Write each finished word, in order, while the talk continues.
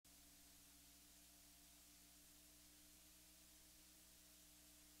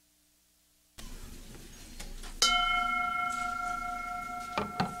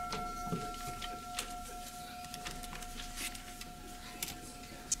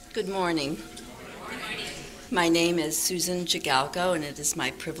Good morning. My name is Susan Jagalko, and it is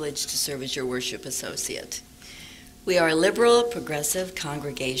my privilege to serve as your worship associate. We are a liberal, progressive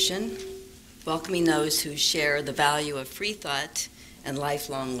congregation, welcoming those who share the value of free thought and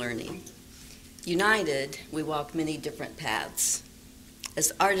lifelong learning. United, we walk many different paths.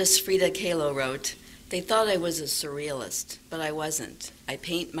 As artist Frida Kahlo wrote, "They thought I was a surrealist, but I wasn't. I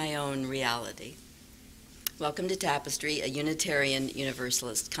paint my own reality." Welcome to Tapestry, a Unitarian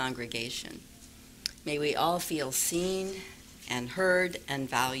Universalist congregation. May we all feel seen and heard and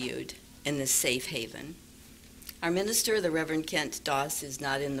valued in this safe haven. Our minister, the Reverend Kent Doss, is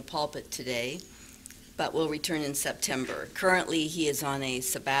not in the pulpit today, but will return in September. Currently, he is on a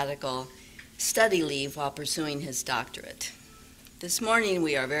sabbatical study leave while pursuing his doctorate. This morning,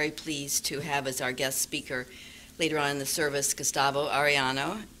 we are very pleased to have as our guest speaker later on in the service Gustavo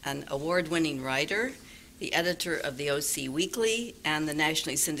Arellano, an award-winning writer, the editor of the OC Weekly, and the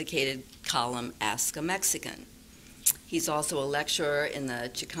nationally syndicated column Ask a Mexican. He's also a lecturer in the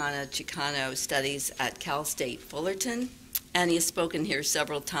Chicano studies at Cal State Fullerton, and he has spoken here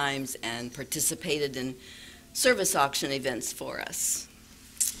several times and participated in service auction events for us.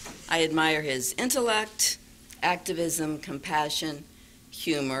 I admire his intellect, activism, compassion,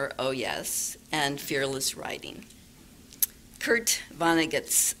 humor, oh yes, and fearless writing. Kurt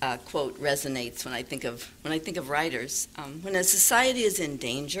Vonnegut's quote resonates when I think of writers. When a society is in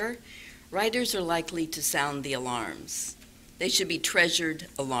danger, writers are likely to sound the alarms. They should be treasured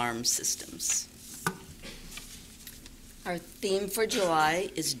alarm systems. Our theme for July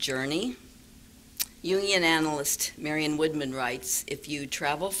is journey. Jungian analyst Marion Woodman writes, "If you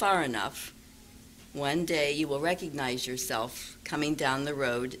travel far enough, one day you will recognize yourself coming down the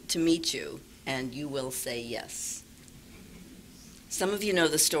road to meet you, and you will say yes." Some of you know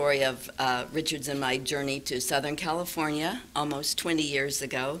the story of Richard's and my journey to Southern California almost 20 years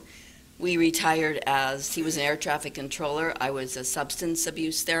ago. We retired as he was an air traffic controller. I was a substance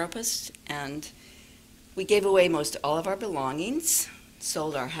abuse therapist, and we gave away most all of our belongings,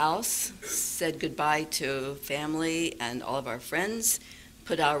 sold our house, said goodbye to family and all of our friends,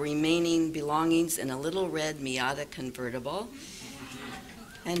 put our remaining belongings in a little red Miata convertible,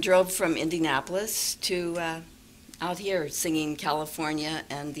 and drove from Indianapolis to out here singing California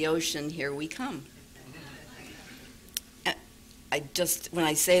and the ocean, Here We Come. When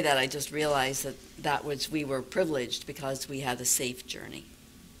I say that, I just realize we were privileged because we had a safe journey.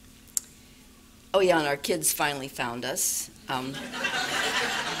 Oh yeah, and our kids finally found us.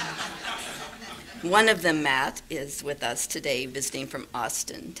 One of them, Matt, is with us today, visiting from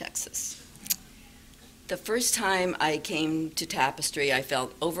Austin, Texas. The first time I came to Tapestry, I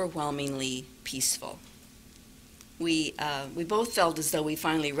felt overwhelmingly peaceful. We both felt as though we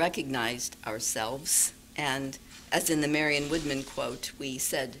finally recognized ourselves, and as in the Marion Woodman quote, we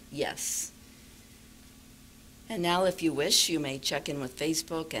said yes. And now, if you wish, you may check in with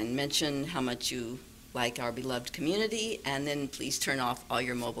Facebook and mention how much you like our beloved community, and then please turn off all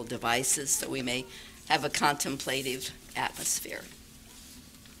your mobile devices so we may have a contemplative atmosphere.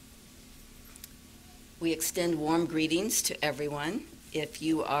 We extend warm greetings to everyone. If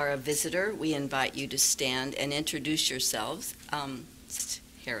you are a visitor, we invite you to stand and introduce yourselves.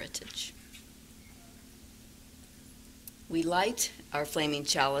 Heritage. We light our flaming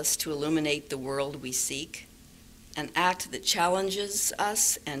chalice to illuminate the world we seek, an act that challenges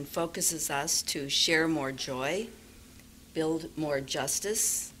us and focuses us to share more joy, build more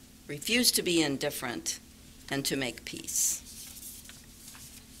justice, refuse to be indifferent, and to make peace.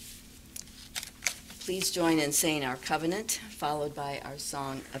 Please join in saying our covenant, followed by our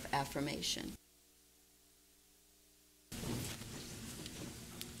song of affirmation.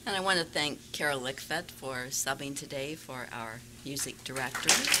 And I want to thank Carol Lickfett for subbing today for our music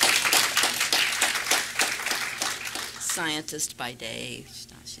director. Scientist by day,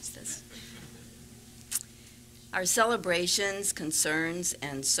 she's this. Our celebrations, concerns,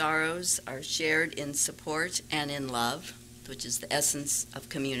 and sorrows are shared in support and in love, which is the essence of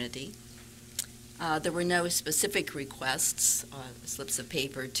community. There were no specific requests, slips of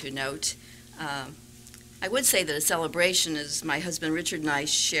paper to note. I would say that a celebration is my husband Richard and I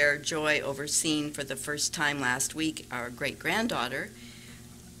share joy over seeing for the first time last week our great-granddaughter.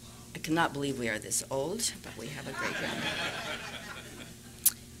 I cannot believe we are this old, but we have a great-granddaughter.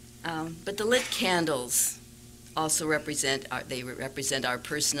 But the lit candles also represent our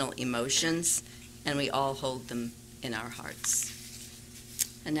personal emotions, and we all hold them in our hearts.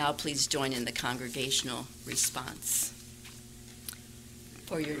 And now please join in the congregational response.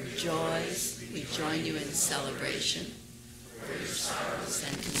 For your joys, we join you in celebration. For your sorrows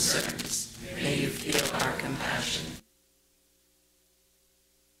and concerns, may you feel our compassion.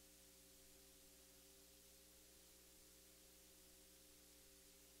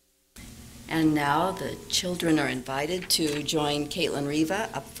 And now the children are invited to join Caitlin Riva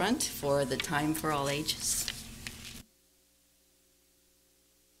up front for the Time for All Ages.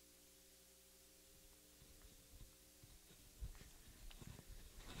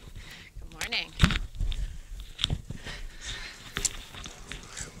 Good morning.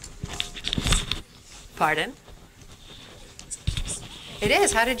 Pardon? It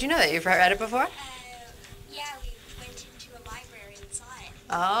is. How did you know that? You've read it before? Yeah, we went into a library and saw it.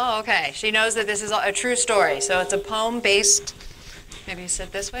 Oh, okay. She knows that this is a true story. So it's a poem based, maybe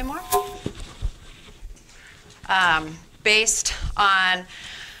sit this way more? Based on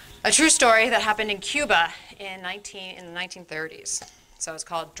a true story that happened in Cuba in the 1930s. So it's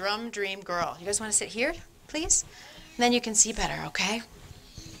called Drum Dream Girl. You guys want to sit here, please? And then you can see better, okay?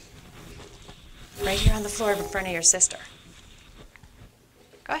 Right here on the floor in front of your sister.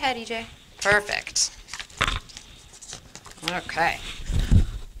 Go ahead, EJ. Perfect. Okay.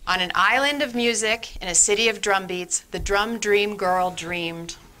 On an island of music in a city of drum beats, the drum dream girl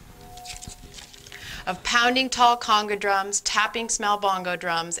dreamed of pounding tall conga drums, tapping small bongo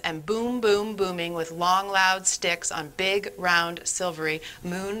drums, and boom, boom, booming with long, loud sticks on big, round, silvery,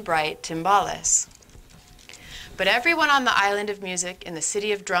 moon-bright timbales. But everyone on the island of music in the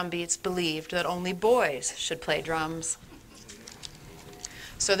city of drum beats believed that only boys should play drums.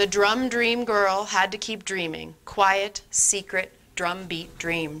 So the drum dream girl had to keep dreaming, quiet, secret, drum beat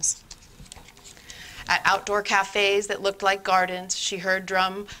dreams. At outdoor cafes that looked like gardens, she heard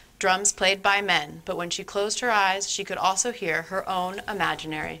drums played by men, but when she closed her eyes, she could also hear her own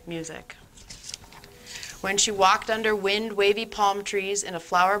imaginary music. When she walked under wind-wavy palm trees in a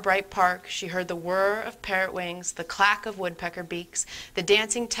flower-bright park, she heard the whir of parrot wings, the clack of woodpecker beaks, the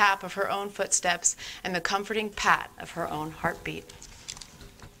dancing tap of her own footsteps, and the comforting pat of her own heartbeat.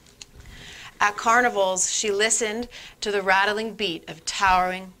 At carnivals, she listened to the rattling beat of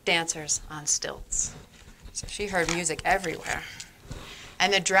towering dancers on stilts. So she heard music everywhere.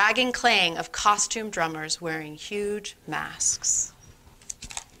 And the dragging clang of costume drummers wearing huge masks.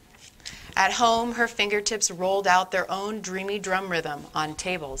 At home, her fingertips rolled out their own dreamy drum rhythm on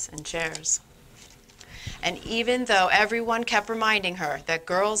tables and chairs. And even though everyone kept reminding her that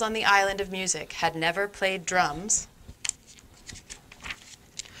girls on the island of music had never played drums,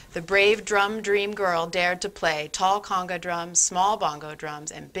 the brave drum dream girl dared to play tall conga drums, small bongo drums,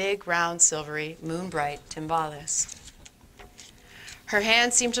 and big, round, silvery, moon-bright timbales. Her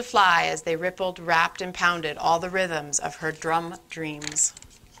hands seemed to fly as they rippled, rapped, and pounded all the rhythms of her drum dreams.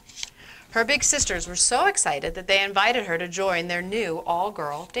 Her big sisters were so excited that they invited her to join their new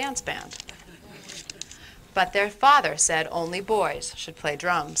all-girl dance band. But their father said only boys should play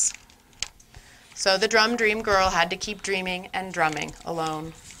drums. So the drum dream girl had to keep dreaming and drumming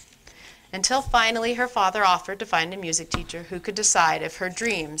alone. Until finally her father offered to find a music teacher who could decide if her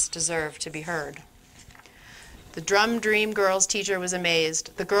dreams deserved to be heard. The drum dream girl's teacher was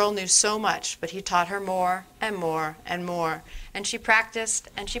amazed. The girl knew so much, but he taught her more and more and more. And she practiced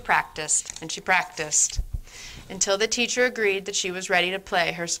and she practiced and she practiced until the teacher agreed that she was ready to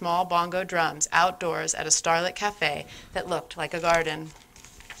play her small bongo drums outdoors at a starlit cafe that looked like a garden,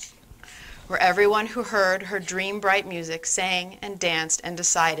 where everyone who heard her dream-bright music sang and danced and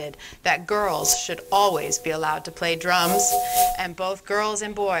decided that girls should always be allowed to play drums, and both girls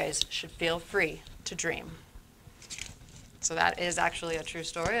and boys should feel free to dream. So that is actually a true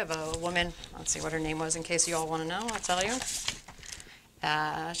story of a woman. Let's see what her name was in case you all want to know. I'll tell you.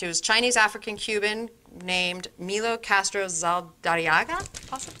 She was Chinese African Cuban named Milo Castro Zaldariaga,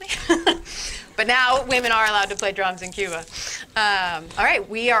 possibly. But now women are allowed to play drums in Cuba. All right,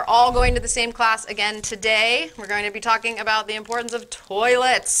 we are all going to the same class again today. We're going to be talking about the importance of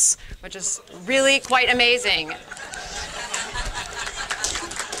toilets, which is really quite amazing.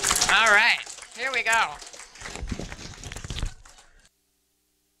 All right, here we go.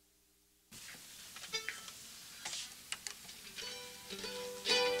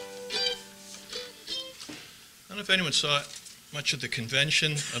 I don't know if anyone saw much of the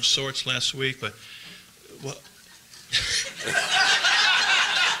convention of sorts last week, but well,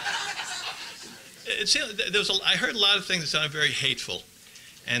 I heard a lot of things that sounded very hateful,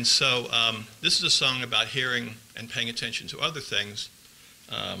 and so this is a song about hearing and paying attention to other things.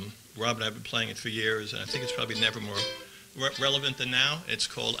 Rob and I have been playing it for years, and I think it's probably never more relevant than now. It's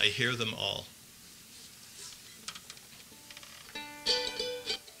called "I Hear Them All."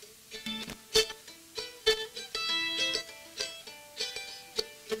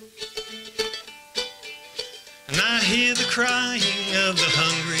 And I hear the crying of the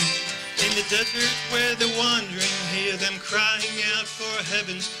hungry in the desert where they're wandering. Hear them crying out for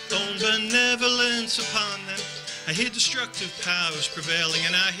heaven's own benevolence upon them. I hear destructive powers prevailing,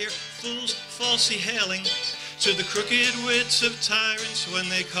 and I hear fools falsely hailing to the crooked wits of tyrants when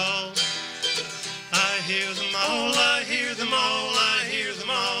they call. I hear them all, I hear them all, I hear them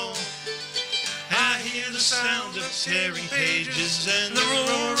all. I hear the sound of tearing pages and the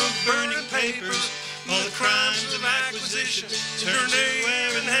roar of burning papers. All the crimes of acquisition turn to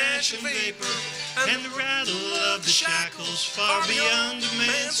air and ash and vapor, and the rattle of the shackles far beyond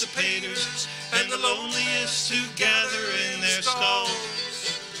emancipators, and the loneliest who gather in their stalls.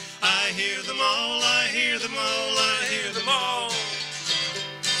 I hear them all, I hear them all, I hear them all.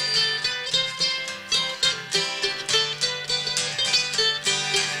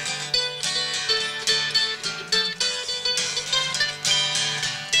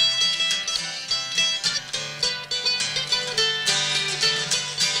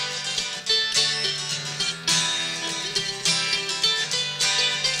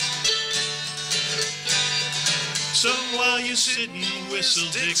 So while you sit and whistle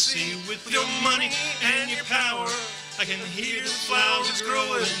Dixie with your money and your power, I can hear the flowers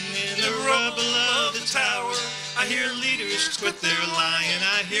growing in the rubble of the tower. I hear leaders quit their lying,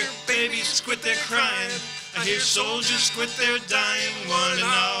 I hear babies quit their crying, I hear soldiers quit their dying, one and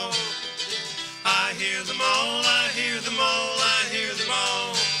all. I hear them all, I hear them all, I hear them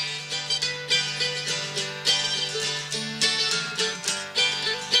all.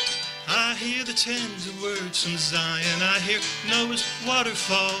 I hear the tender words from Zion, I hear Noah's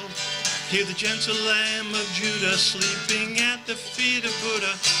waterfall, hear the gentle Lamb of Judah sleeping at the feet of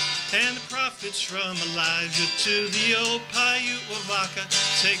Buddha, and the prophets from Elijah to the old Paiute Wavaka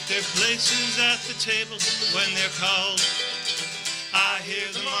take their places at the table when they're called. I hear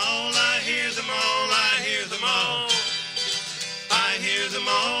them all, I hear them all, I hear them all. I hear them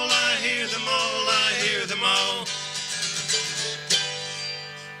all, I hear them all, I hear them all.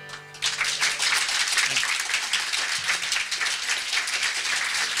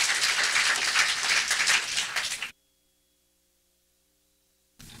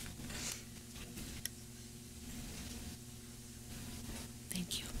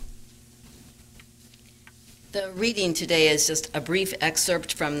 The reading today is just a brief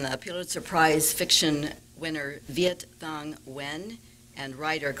excerpt from the Pulitzer Prize fiction winner Viet Thanh Nguyen and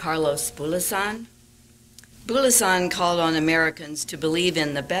writer Carlos Bulosan. Bulosan called on Americans to believe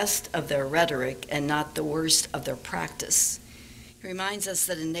in the best of their rhetoric and not the worst of their practice. He reminds us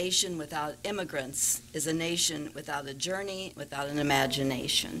that a nation without immigrants is a nation without a journey, without an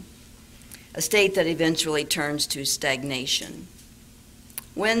imagination, a state that eventually turns to stagnation.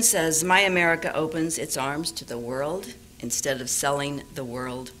 Nguyen says, "My America opens its arms to the world instead of selling the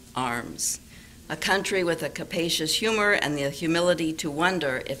world arms. A country with a capacious humor and the humility to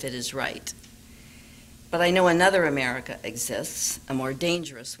wonder if it is right. But I know another America exists, a more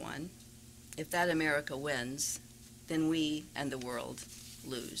dangerous one. If that America wins, then we and the world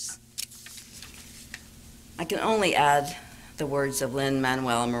lose." I can only add the words of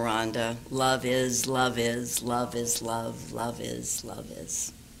Lin-Manuel Miranda, love is, love is, love is love, love is, love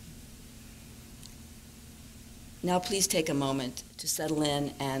is. Now please take a moment to settle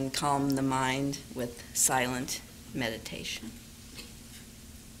in and calm the mind with silent meditation.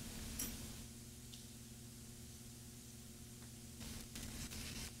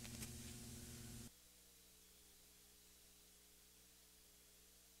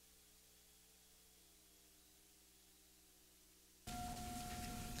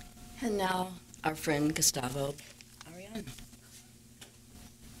 And now, our friend Gustavo Arellano.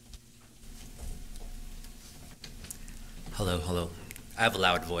 Hello, hello. I have a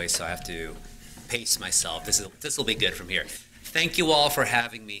loud voice, so I have to pace myself. This will be good from here. Thank you all for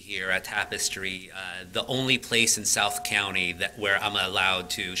having me here at Tapestry, the only place in South County where I'm allowed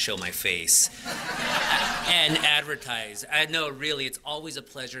to show my face and advertise. No, really, it's always a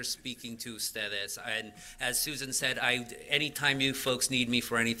pleasure speaking to ustedes. And as Susan said, anytime you folks need me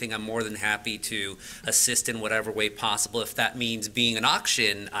for anything, I'm more than happy to assist in whatever way possible. If that means being an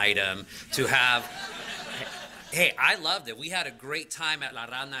auction item, to have... Hey, I loved it. We had a great time at La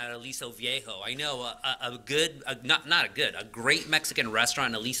Rana at Aliso Viejo. I know a great Mexican restaurant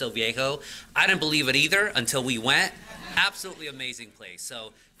in Aliso Viejo. I didn't believe it either until we went. Absolutely amazing place.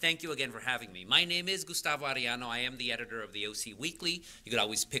 So thank you again for having me. My name is Gustavo Arellano. I am the editor of the OC Weekly. You could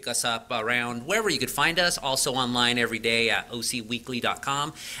always pick us up around wherever you could find us, also online every day at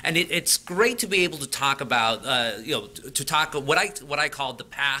ocweekly.com. And it's great to be able to talk about, what I call the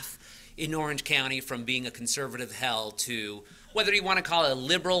path in Orange County from being a conservative hell to whether you want to call it a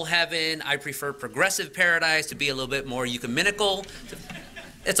liberal heaven. I prefer progressive paradise to be a little bit more ecumenical.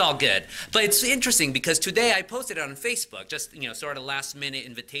 It's all good. But it's interesting because today I posted it on Facebook, just, sort of last minute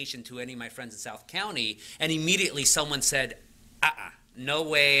invitation to any of my friends in South County, and immediately someone said, no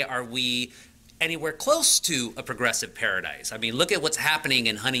way are we anywhere close to a progressive paradise. I mean, look at what's happening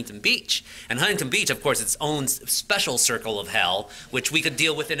in Huntington Beach. And Huntington Beach, of course, its own special circle of hell, which we could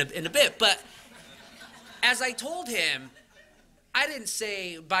deal with in a bit. But as I told him, I didn't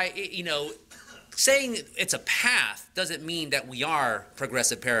say saying it's a path doesn't mean that we are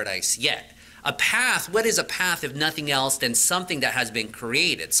progressive paradise yet. A path, what is a path if nothing else than something that has been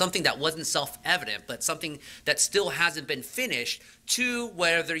created, something that wasn't self-evident, but something that still hasn't been finished, to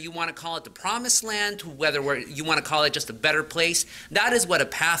whether you want to call it the promised land, to whether you want to call it just a better place. That is what a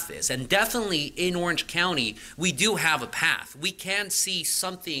path is. And definitely in Orange County, we do have a path. We can see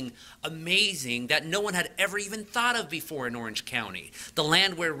something amazing that no one had ever even thought of before in Orange County. The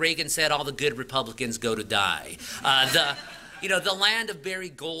land where Reagan said all the good Republicans go to die. The land of Barry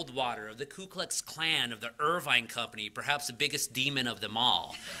Goldwater, of the Ku Klux Klan, of the Irvine Company, perhaps the biggest demon of them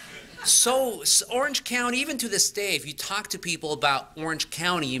all. So Orange County, even to this day, if you talk to people about Orange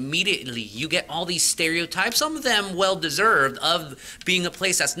County, immediately you get all these stereotypes, some of them well-deserved, of being a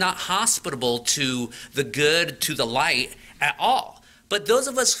place that's not hospitable to the good, to the light at all. But those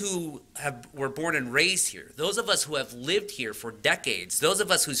of us who were born and raised here, those of us who have lived here for decades, those of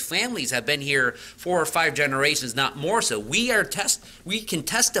us whose families have been here 4 or 5 generations, not more so, we can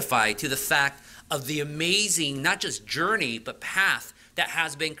testify to the fact of the amazing, not just journey, but path that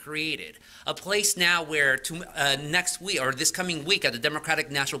has been created. A place now where next week, or this coming week at the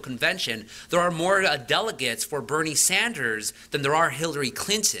Democratic National Convention, there are more delegates for Bernie Sanders than there are Hillary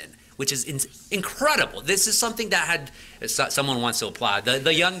Clinton, which is incredible. This is something that someone wants to applaud.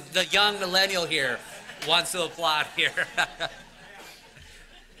 The young millennial here wants to applaud here.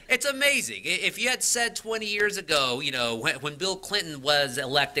 It's amazing. If you had said 20 years ago, when Bill Clinton was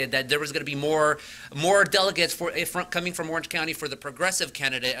elected, that there was going to be more delegates coming from Orange County for the progressive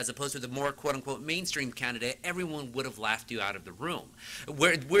candidate as opposed to the more quote-unquote mainstream candidate, everyone would have laughed you out of the room.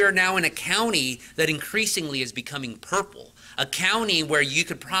 We're now in a county that increasingly is becoming purple. A county where you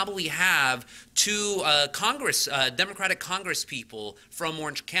could probably have 2 Democratic Congress people from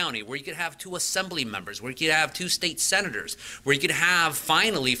Orange County, where you could have 2 assembly members, where you could have 2 state senators, where you could have,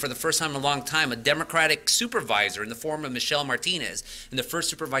 finally, for the first time in a long time, a Democratic supervisor in the form of Michelle Martinez in the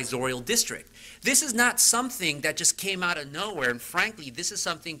 1st Supervisorial District. This is not something that just came out of nowhere, and frankly, this is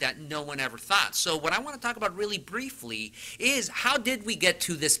something that no one ever thought. So what I want to talk about really briefly is, how did we get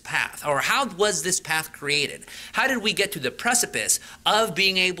to this path, or how was this path created? How did we get to the precipice of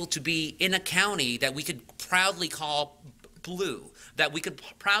being able to be in a county that we could proudly call blue, that we could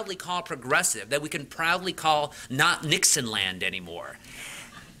proudly call progressive, that we can proudly call not Nixon land anymore?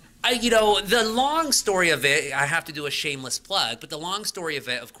 The long story of it, I have to do a shameless plug, but the long story of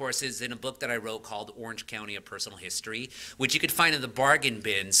it, of course, is in a book that I wrote called Orange County, A Personal History, which you could find in the bargain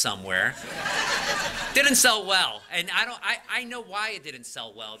bin somewhere. Didn't sell well, and I know why it didn't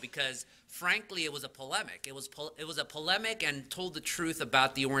sell well, because frankly, it was a polemic. It was a polemic and told the truth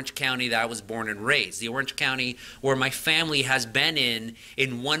about the Orange County that I was born and raised. The Orange County where my family has been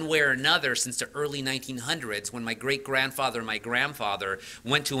in one way or another since the early 1900s, when my great-grandfather and my grandfather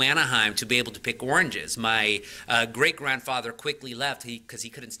went to Anaheim to be able to pick oranges. My great-grandfather quickly left because he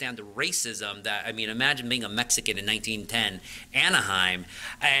couldn't stand the racism that, imagine being a Mexican in 1910, Anaheim,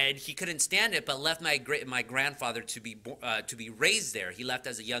 and he couldn't stand it, but left my grandfather to be raised there. He left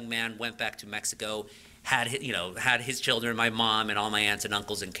as a young man, went back to Mexico, had his children, my mom, and all my aunts and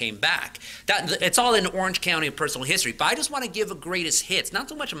uncles, and came back. It's all in Orange County of personal history. But I just want to give a greatest hits, not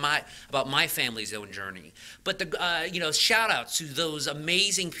so much about my family's own journey, but the shout outs to those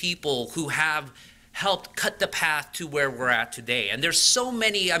amazing people who have helped cut the path to where we're at today. And there's so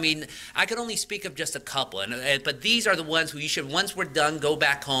many. I could only speak of just a couple, but these are the ones who you should, once we're done, go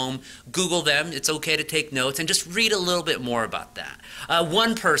back home, Google them. It's okay to take notes and just read a little bit more about that.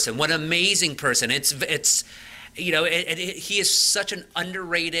 One amazing person. He is such an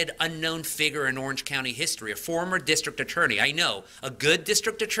underrated, unknown figure in Orange County history, a former district attorney. I know, a good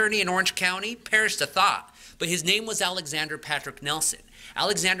district attorney in Orange County, perish the thought. But his name was Alexander Patrick Nelson.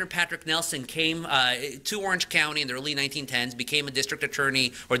 Alexander Patrick Nelson came to Orange County in the early 1910s, became a district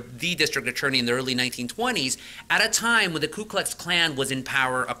attorney, or the district attorney in the early 1920s, at a time when the Ku Klux Klan was in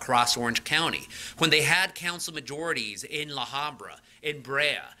power across Orange County, when they had council majorities in La Habra, in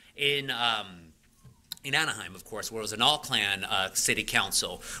Brea, in in Anaheim, of course, where it was an all-Klan city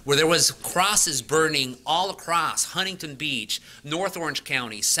council, where there was crosses burning all across Huntington Beach, North Orange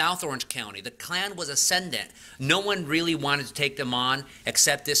County, South Orange County. The Klan was ascendant. No one really wanted to take them on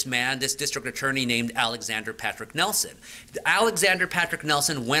except this man, this district attorney named Alexander Patrick Nelson. Alexander Patrick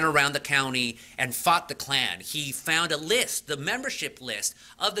Nelson went around the county and fought the Klan. He found a list, the membership list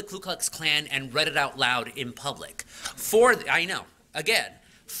of the Ku Klux Klan, and read it out loud in public. For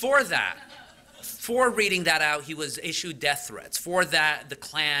reading that out, he was issued death threats. For that, the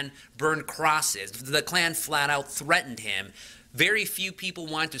Klan burned crosses. The Klan flat out threatened him. Very few people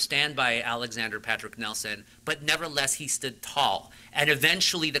wanted to stand by Alexander Patrick Nelson, but nevertheless, he stood tall. And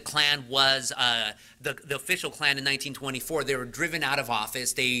eventually, the Klan was, the official Klan in 1924, they were driven out of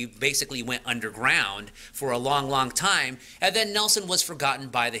office. They basically went underground for a long, long time. And then Nelson was forgotten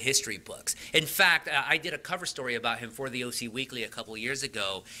by the history books. In fact, I did a cover story about him for the OC Weekly a couple of years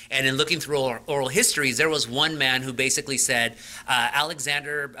ago. And in looking through oral histories, there was one man who basically said,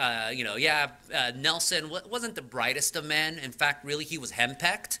 Alexander, Nelson wasn't the brightest of men. In fact, really, he was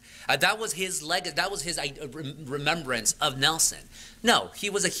henpecked. That was his legacy. That was his remembrance of Nelson. No, he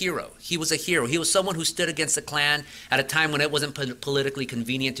was a hero. He was a hero. He was someone who stood against the Klan at a time when it wasn't politically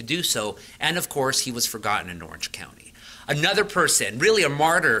convenient to do so. And of course, he was forgotten in Orange County. Another person, really a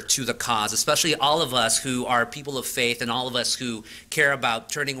martyr to the cause, especially all of us who are people of faith and all of us who care about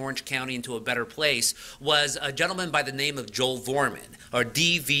turning Orange County into a better place, was a gentleman by the name of Joel Vorman, or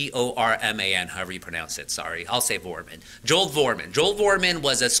D-V-O-R-M-A-N, however you pronounce it, sorry. I'll say Vorman. Joel Vorman. Joel Vorman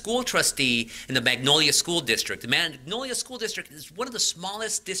was a school trustee in the Magnolia School District. The Magnolia School District is one of the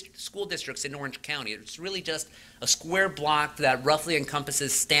smallest school districts in Orange County. It's really just a square block that roughly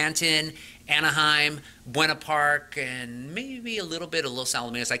encompasses Stanton, Anaheim, Buena Park, and maybe a little bit of Los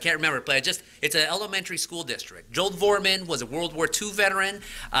Alamitos. I can't remember, but it's an elementary school district. Joel Vorman was a World War II veteran.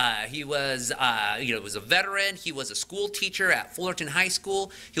 He was a veteran. He was a school teacher at Fullerton High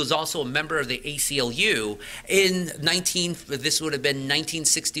School. He was also a member of the ACLU this would have been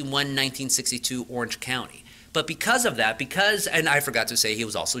 1961, 1962 Orange County. But because of that, and I forgot to say he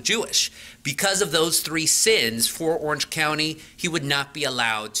was also Jewish, because of those three sins for Orange County, he would not be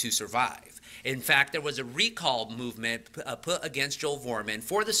allowed to survive. In fact, there was a recall movement put against Joel Vorman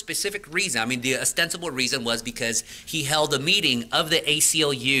for the specific reason. I mean, the ostensible reason was because he held a meeting of the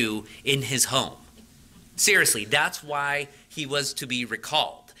ACLU in his home. Seriously, that's why he was to be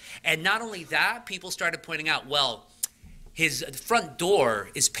recalled. And not only that, people started pointing out, well, his front door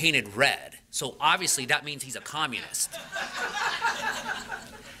is painted red, so obviously that means he's a communist.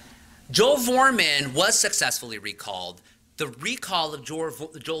 Joel Vorman was successfully recalled. The recall of Joel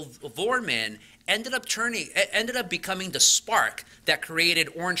Vorman ended up becoming the spark that created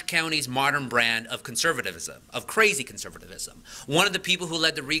Orange County's modern brand of conservatism, of crazy conservatism. One of the people who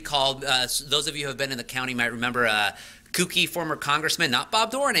led the recall, those of you who have been in the county might remember kooky former congressman, not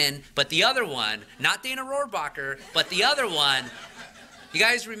Bob Dornan, but the other one, not Dana Rohrabacher, but the other one. You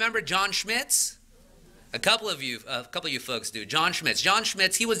guys remember John Schmitz? A couple of you folks do. John Schmitz. John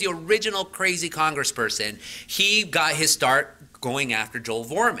Schmitz, he was the original crazy congressperson. He got his start going after Joel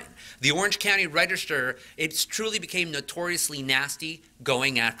Vorman. The Orange County Register, it truly became notoriously nasty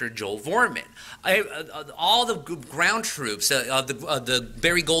going after Joel Vorman. All the ground troops of the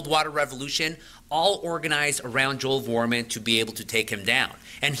Barry Goldwater Revolution all organized around Joel Vorman to be able to take him down.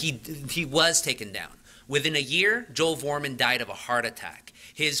 And he was taken down. Within a year, Joel Vorman died of a heart attack.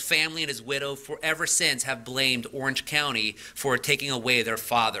 His family and his widow forever since have blamed Orange County for taking away their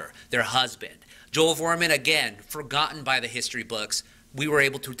father, their husband. Joel Vorman, again, forgotten by the history books. We were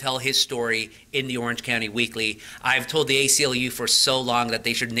able to tell his story in the Orange County Weekly. I've told the ACLU for so long that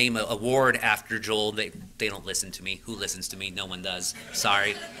they should name an award after Joel. They don't listen to me. Who listens to me? No one does.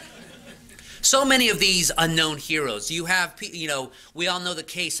 Sorry. So many of these unknown heroes. You have, we all know the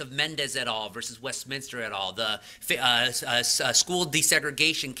case of Mendez et al. Versus Westminster et al., the school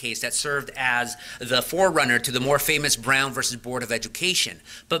desegregation case that served as the forerunner to the more famous Brown versus Board of Education.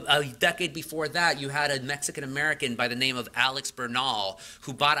 But a decade before that, you had a Mexican-American by the name of Alex Bernal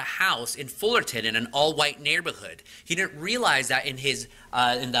who bought a house in Fullerton in an all-white neighborhood. He didn't realize that in his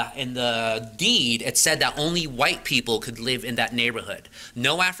in the deed, it said that only white people could live in that neighborhood.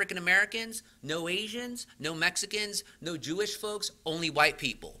 No African Americans, no Asians, no Mexicans, no Jewish folks, only white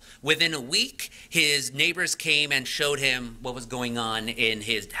people. Within a week, his neighbors came and showed him what was going on in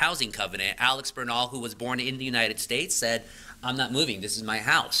his housing covenant. Alex Bernal, who was born in the United States, said, "I'm not moving, this is my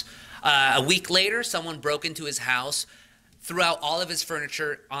house." A week later, someone broke into his house, threw out all of his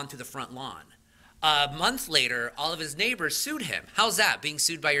furniture onto the front lawn. A month later, all of his neighbors sued him. How's that, being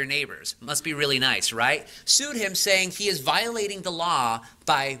sued by your neighbors? Must be really nice, right? Sued him saying he is violating the law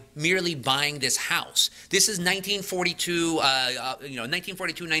by merely buying this house. This is 1942,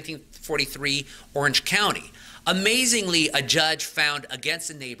 1943 Orange County. Amazingly, a judge found against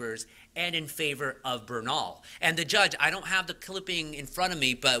the neighbors and in favor of Bernal. And the judge, I don't have the clipping in front of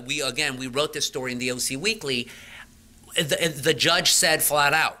me, but we wrote this story in the OC Weekly. The judge said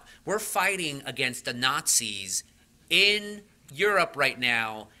flat out, we're fighting against the Nazis in Europe right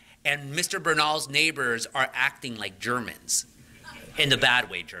now, and Mr. Bernal's neighbors are acting like Germans. In the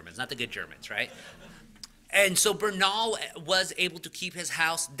bad way Germans, not the good Germans, right? And so Bernal was able to keep his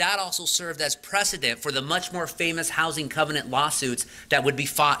house. That also served as precedent for the much more famous housing covenant lawsuits that would be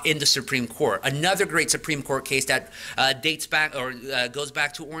fought in the Supreme Court. Another great Supreme Court case that dates back or goes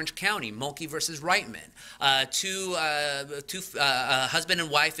back to Orange County, Mulkey versus Reitman. Two husband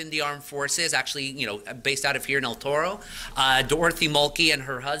and wife in the armed forces, actually, based out of here in El Toro. Dorothy Mulkey and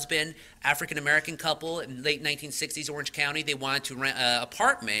her husband, African-American couple in late 1960s, Orange County. They wanted to rent an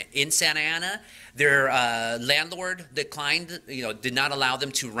apartment in Santa Ana. Their landlord declined, did not allow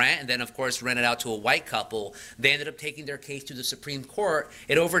them to rent, and then, of course, rented out to a white couple. They ended up taking their case to the Supreme Court.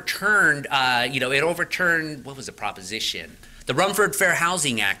 It overturned, what was the proposition? The Rumford Fair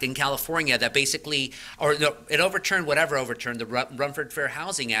Housing Act in California that basically, it overturned the Rumford Fair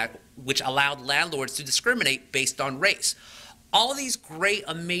Housing Act, which allowed landlords to discriminate based on race. All these great,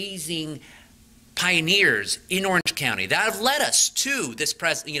 amazing pioneers in Orange County that have led us to this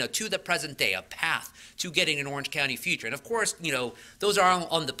to the present day, a path to getting an Orange County future. And of course, those are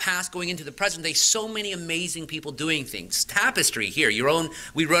on the past going into the present day. So many amazing people doing things. Tapestry here,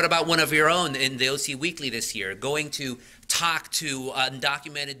 we wrote about one of your own in the OC Weekly this year, going to talk to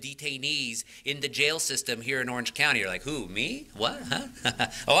undocumented detainees in the jail system here in Orange County. You're like, who, me? What? Huh?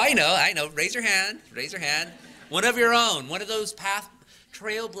 Oh, I know. Raise your hand. One of your own, one of those path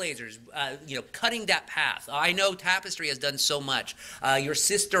trailblazers, cutting that path. I know Tapestry has done so much. Your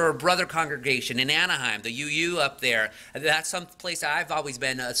sister or brother congregation in Anaheim, the UU up there, that's some place I've always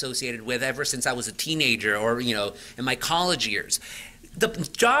been associated with ever since I was a teenager or, in my college years. The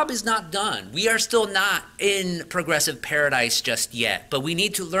job is not done. We are still not in progressive paradise just yet, but we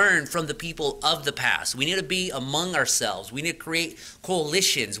need to learn from the people of the past. We need to be among ourselves. We need to create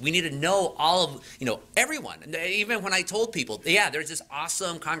coalitions. We need to know all of, everyone. Even when I told people, yeah, there's this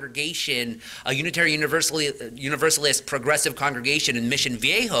awesome congregation, a Unitarian Universalist progressive congregation in Mission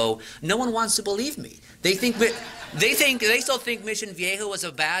Viejo, no one wants to believe me. They still think Mission Viejo was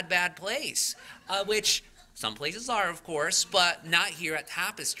a bad place, which some places are, of course, but not here at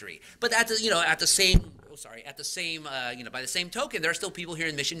Tapestry. But by the same token, there are still people here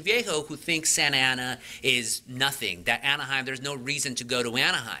in Mission Viejo who think Santa Ana is nothing. That Anaheim, there's no reason to go to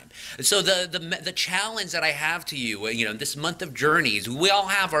Anaheim. So the challenge that I have to you, this month of journeys, we all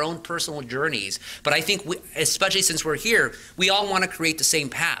have our own personal journeys, but I think, especially since we're here, we all want to create the same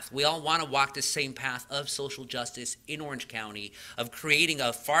path. We all want to walk the same path of social justice in Orange County, of creating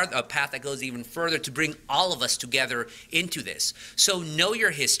a path that goes even further to bring all of us together into this. So know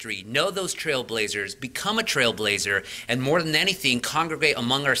your history, know those trailblazers, become a trailblazer, and more than anything, congregate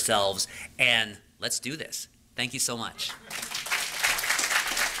among ourselves, and let's do this. Thank you so much.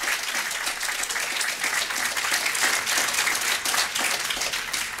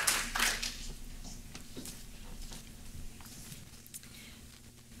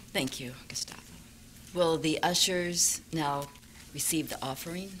 Thank you, Gustavo. Will the ushers now receive the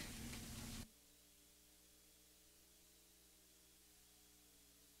offering?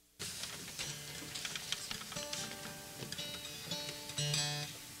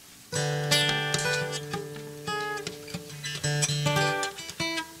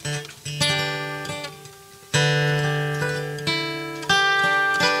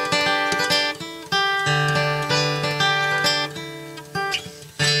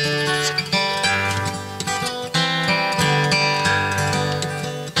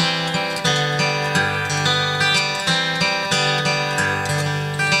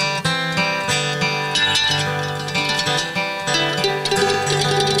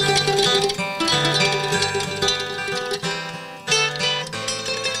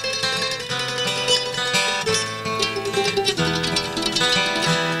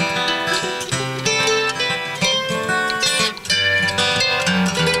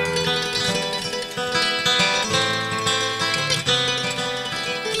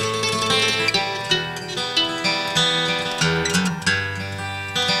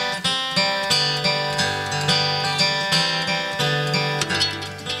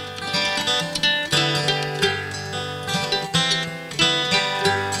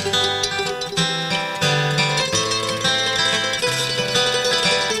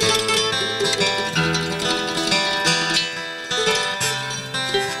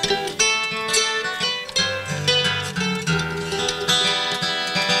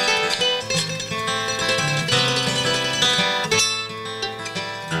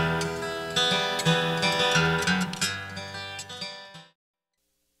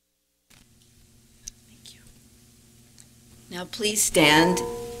 Now please stand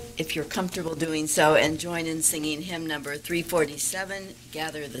if you're comfortable doing so and join in singing hymn number 347,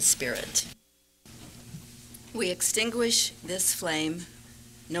 Gather the Spirit. We extinguish this flame,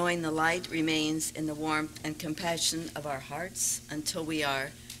 knowing the light remains in the warmth and compassion of our hearts until we are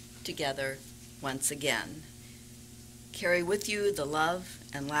together once again. Carry with you the love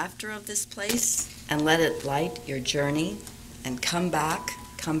and laughter of this place, and let it light your journey, and come back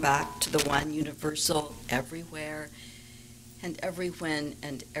to the one universal everywhere and every when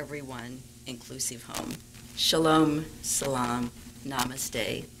and everyone inclusive home. Shalom, salam,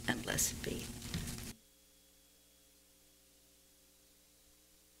 namaste, and blessed be.